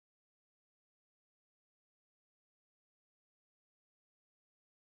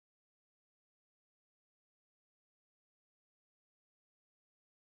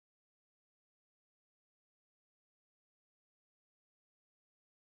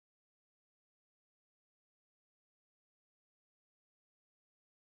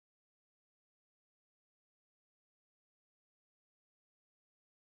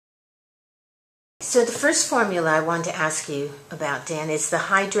So the first formula I wanted to ask you about, Dan, is the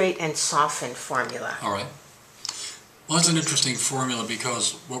hydrate and soften formula. All right. Well, that's an interesting formula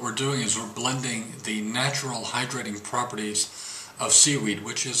because what we're doing is we're blending the natural hydrating properties of seaweed,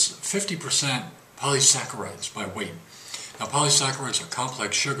 which is 50% polysaccharides by weight. Now, polysaccharides are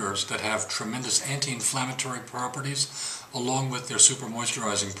complex sugars that have tremendous anti-inflammatory properties along with their super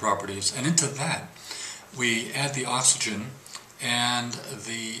moisturizing properties. And into that, we add the oxygen and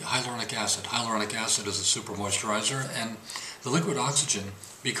the hyaluronic acid. Hyaluronic acid is a super moisturizer, and the liquid oxygen,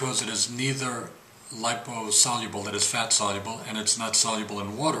 because it is neither liposoluble, that is fat soluble, and it's not soluble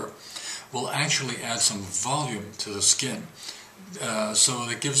in water, will actually add some volume to the skin. So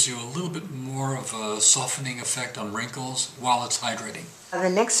it gives you a little bit more of a softening effect on wrinkles while it's hydrating. The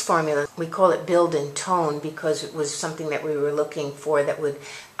next formula, we call it build and tone because it was something that we were looking for that would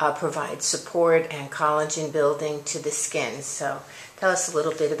provide support and collagen building to the skin. So tell us a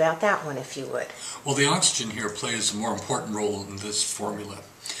little bit about that one, if you would. Well, the oxygen here plays a more important role in this formula.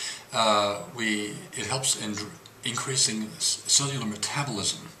 It helps in increasing cellular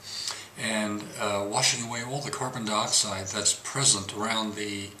metabolism and washing away all the carbon dioxide that's present around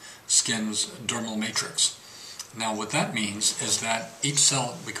the skin's dermal matrix. Now, what that means is that each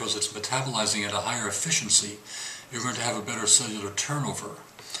cell, because it's metabolizing at a higher efficiency, you're going to have a better cellular turnover.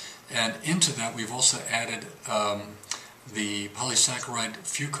 And into that, we've also added the polysaccharide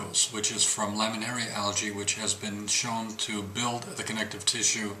fucose, which is from laminaria algae, which has been shown to build the connective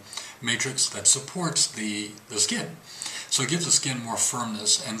tissue matrix that supports the skin. So it gives the skin more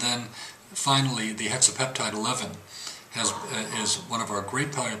firmness. And then finally, the hexapeptide 11 is one of our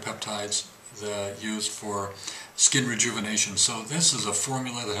great polypeptides used for skin rejuvenation. So this is a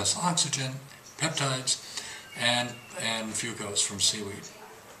formula that has oxygen, peptides, and fucose from seaweed.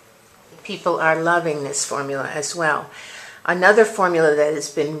 People are loving this formula as well. Another formula that has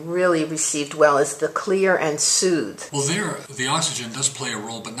been really received well is the Clear and Soothe. Well, there, the oxygen does play a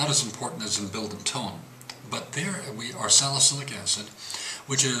role, but not as important as in build and tone. But there, our salicylic acid,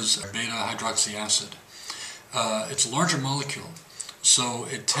 which is beta-hydroxy acid. It's a larger molecule, so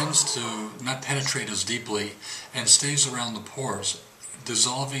it tends to not penetrate as deeply and stays around the pores,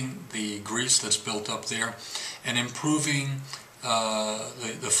 dissolving the grease that's built up there and improving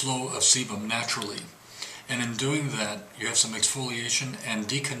the flow of sebum naturally. And in doing that, you have some exfoliation and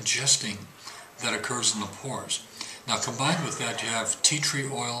decongesting that occurs in the pores. Now, combined with that, you have tea tree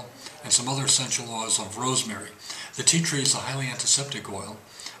oil and some other essential oils of rosemary. The tea tree is a highly antiseptic oil,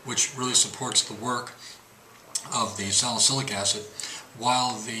 which really supports the work of the salicylic acid,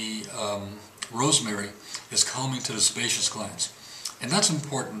 while the rosemary is calming to the sebaceous glands. And that's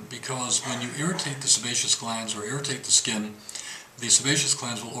important because when you irritate the sebaceous glands or irritate the skin, the sebaceous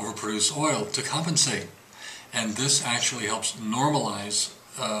glands will overproduce oil to compensate. And this actually helps normalize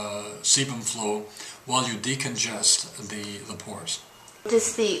sebum flow while you decongest the pores.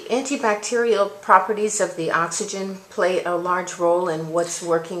 Does the antibacterial properties of the oxygen play a large role in what's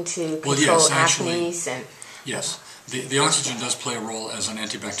working to control acne? Yes, the oxygen does play a role as an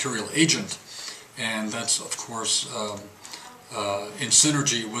antibacterial agent, and that's, of course, in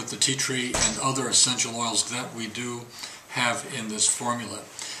synergy with the tea tree and other essential oils that we do have in this formula.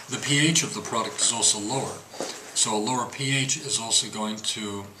 The pH of the product is also lower, so a lower pH is also going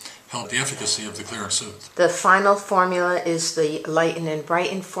to help the efficacy of the Clear and Soothe. The final formula is the Lighten and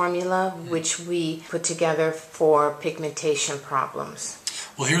Brighten formula, which we put together for pigmentation problems.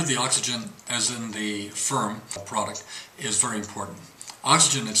 Well, here the oxygen, as in the Firm product, is very important.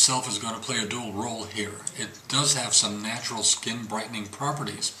 Oxygen itself is going to play a dual role here. It does have some natural skin brightening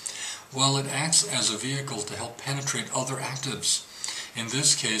properties, while it acts as a vehicle to help penetrate other actives. In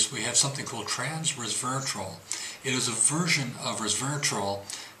this case, we have something called trans-resveratrol. It is a version of resveratrol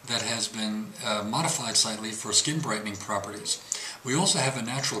that has been modified slightly for skin brightening properties. We also have a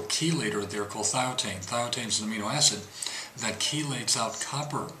natural chelator there called thiotane. Thiotane is an amino acid that chelates out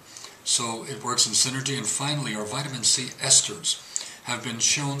copper, so it works in synergy. And finally, our vitamin C esters have been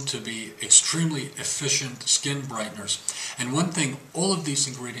shown to be extremely efficient skin brighteners. And one thing all of these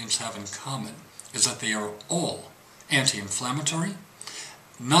ingredients have in common is that they are all anti-inflammatory.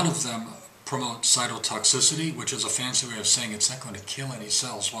 None of them promote cytotoxicity, which is a fancy way of saying it's not going to kill any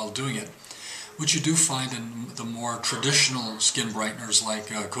cells while doing it, which you do find in the more traditional skin brighteners like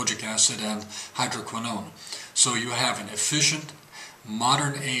kojic acid and hydroquinone. So you have an efficient,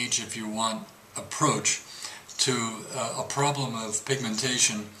 modern age, if you want, approach to a problem of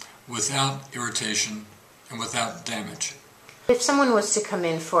pigmentation without irritation and without damage. If someone was to come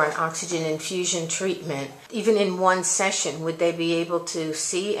in for an oxygen infusion treatment, even in one session, would they be able to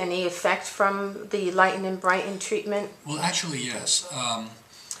see any effect from the Lighten and Brighten treatment? Well, actually, yes.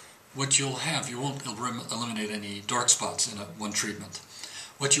 what you'll have, you won't eliminate any dark spots in one treatment.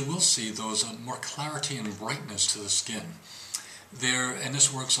 What you will see, though, is more clarity and brightness to the skin. And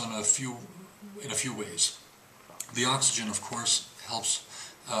this works in a few ways. The oxygen, of course, helps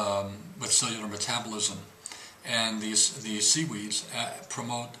with cellular metabolism, and the seaweeds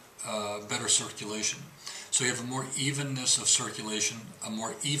promote better circulation. So you have a more evenness of circulation, a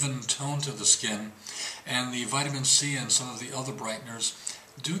more even tone to the skin, and the vitamin C and some of the other brighteners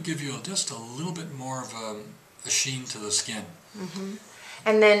do give you just a little bit more of a sheen to the skin. Mm-hmm.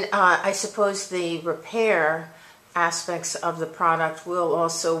 And then I suppose the repair aspects of the product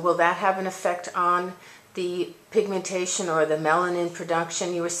will that have an effect on the pigmentation or the melanin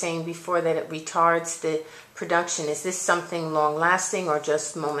production? You were saying before that it retards the production. Is this something long-lasting or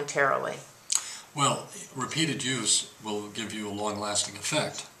just momentarily? Well, repeated use will give you a long-lasting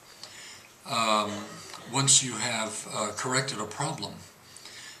effect. Once you have corrected a problem,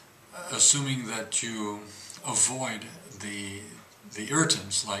 assuming that you avoid the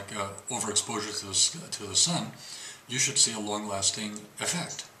irritants like overexposure to the sun, you should see a long-lasting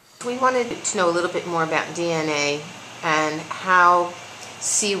effect. We wanted to know a little bit more about DNA and how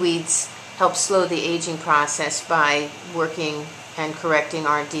seaweeds help slow the aging process by working and correcting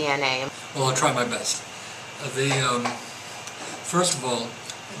our DNA. Well, I'll try my best. First of all,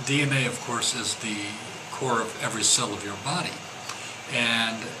 DNA, of course, is the core of every cell of your body.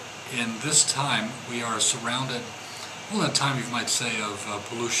 And in this time, we are surrounded, well, in time you might say of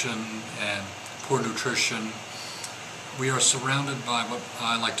pollution and poor nutrition. We are surrounded by what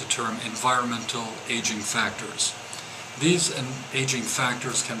I like to term environmental aging factors. These aging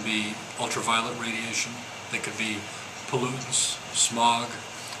factors can be ultraviolet radiation, they could be pollutants, smog,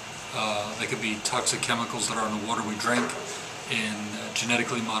 they could be toxic chemicals that are in the water we drink, in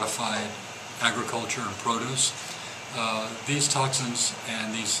genetically modified agriculture and produce. These toxins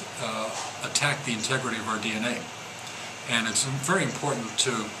and these attack the integrity of our DNA. And it's very important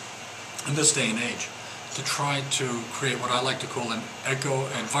in this day and age, to try to create what I like to call an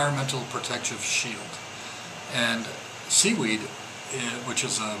environmental protective shield. And seaweed, which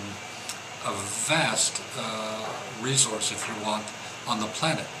is a vast resource, if you want, on the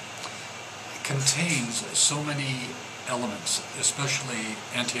planet, contains so many elements, especially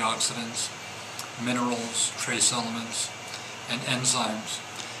antioxidants, minerals, trace elements, and enzymes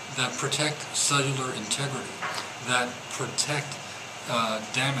that protect cellular integrity, that protect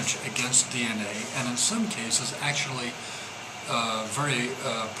damage against DNA, and in some cases actually very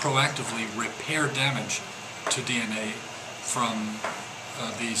proactively repair damage to DNA from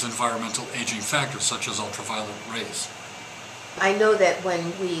these environmental aging factors such as ultraviolet rays. I know that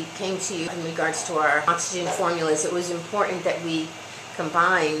when we came to you in regards to our oxygen formulas, it was important that we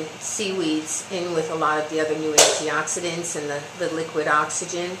combine seaweeds in with a lot of the other new antioxidants and the liquid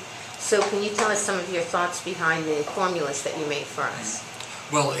oxygen. So can you tell us some of your thoughts behind the formulas that you made for us?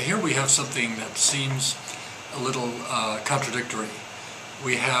 Well, here we have something that seems a little contradictory.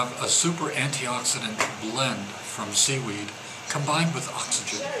 We have a super antioxidant blend from seaweed combined with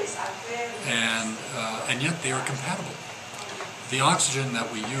oxygen, and yet they are compatible. The oxygen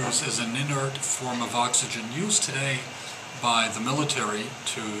that we use is an inert form of oxygen used today by the military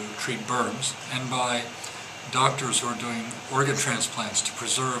to treat burns and by doctors who are doing organ transplants to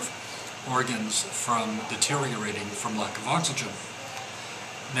preserve organs from deteriorating from lack of oxygen.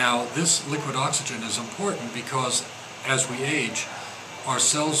 Now, this liquid oxygen is important because as we age, our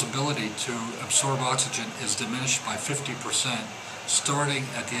cell's ability to absorb oxygen is diminished by 50% starting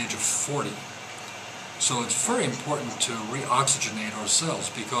at the age of 40. So it's very important to reoxygenate our cells,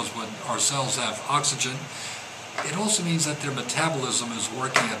 because when our cells have oxygen, it also means that their metabolism is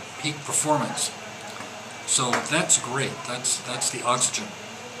working at peak performance. So that's great, that's the oxygen.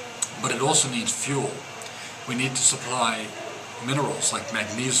 But it also needs fuel. We need to supply minerals like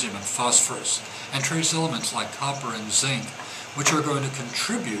magnesium and phosphorus, and trace elements like copper and zinc, which are going to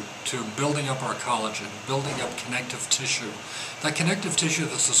contribute to building up our collagen, building up connective tissue. That connective tissue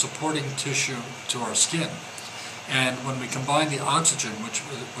is the supporting tissue to our skin. And when we combine the oxygen,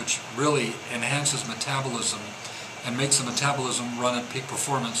 which really enhances metabolism and makes the metabolism run at peak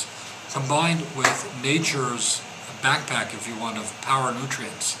performance, combined with nature's backpack, if you want, of power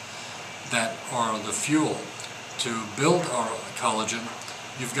nutrients that are the fuel to build our collagen,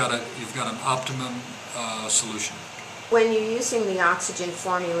 you've got an optimum solution. When you're using the oxygen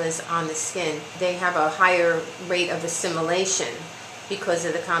formulas on the skin, they have a higher rate of assimilation because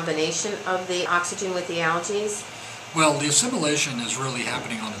of the combination of the oxygen with the algae? Well, the assimilation is really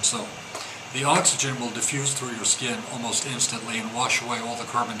happening on its own. The oxygen will diffuse through your skin almost instantly and wash away all the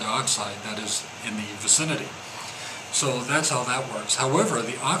carbon dioxide that is in the vicinity. So that's how that works. However,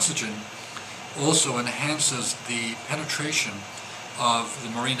 the oxygen also enhances the penetration of the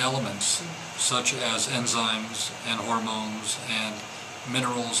marine elements, such as enzymes and hormones and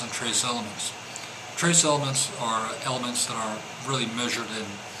minerals and trace elements. Trace elements are elements that are really measured in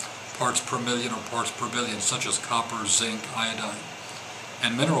parts per million or parts per billion, such as copper, zinc, iodine.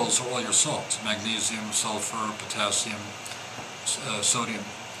 And minerals are all your salts: magnesium, sulfur, potassium, sodium.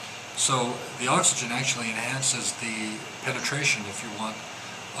 So the oxygen actually enhances the penetration, if you want,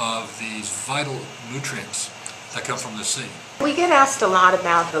 of these vital nutrients that come from the sea. We get asked a lot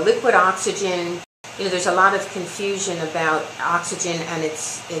about the liquid oxygen. You know, there's a lot of confusion about oxygen and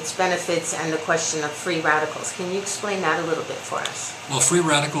its benefits and the question of free radicals. Can you explain that a little bit for us? Well, free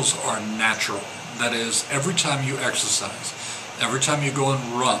radicals are natural. That is, every time you exercise, every time you go and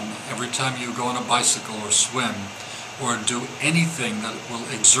run, every time you go on a bicycle or swim, or do anything that will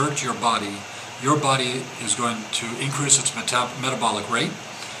exert your body is going to increase its metabolic rate,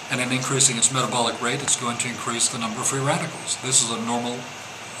 and in increasing its metabolic rate, it's going to increase the number of free radicals. This is a normal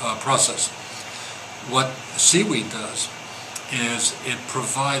process. What seaweed does is it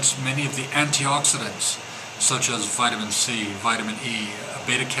provides many of the antioxidants, such as vitamin C, vitamin E,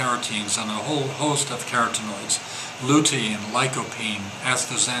 beta-carotenes, and a whole host of carotenoids, lutein, lycopene,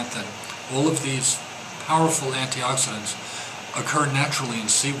 astaxanthin. All of these powerful antioxidants occur naturally in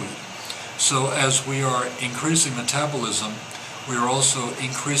seaweed. So as we are increasing metabolism, we are also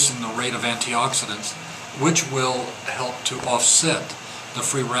increasing the rate of antioxidants, which will help to offset the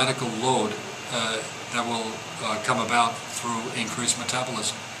free radical load that will come about through increased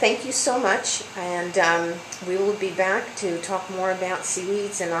metabolism. Thank you so much, and we will be back to talk more about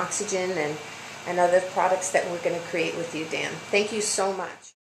seaweeds and oxygen and other products that we're going to create with you, Dan. Thank you so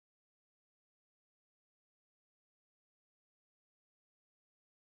much.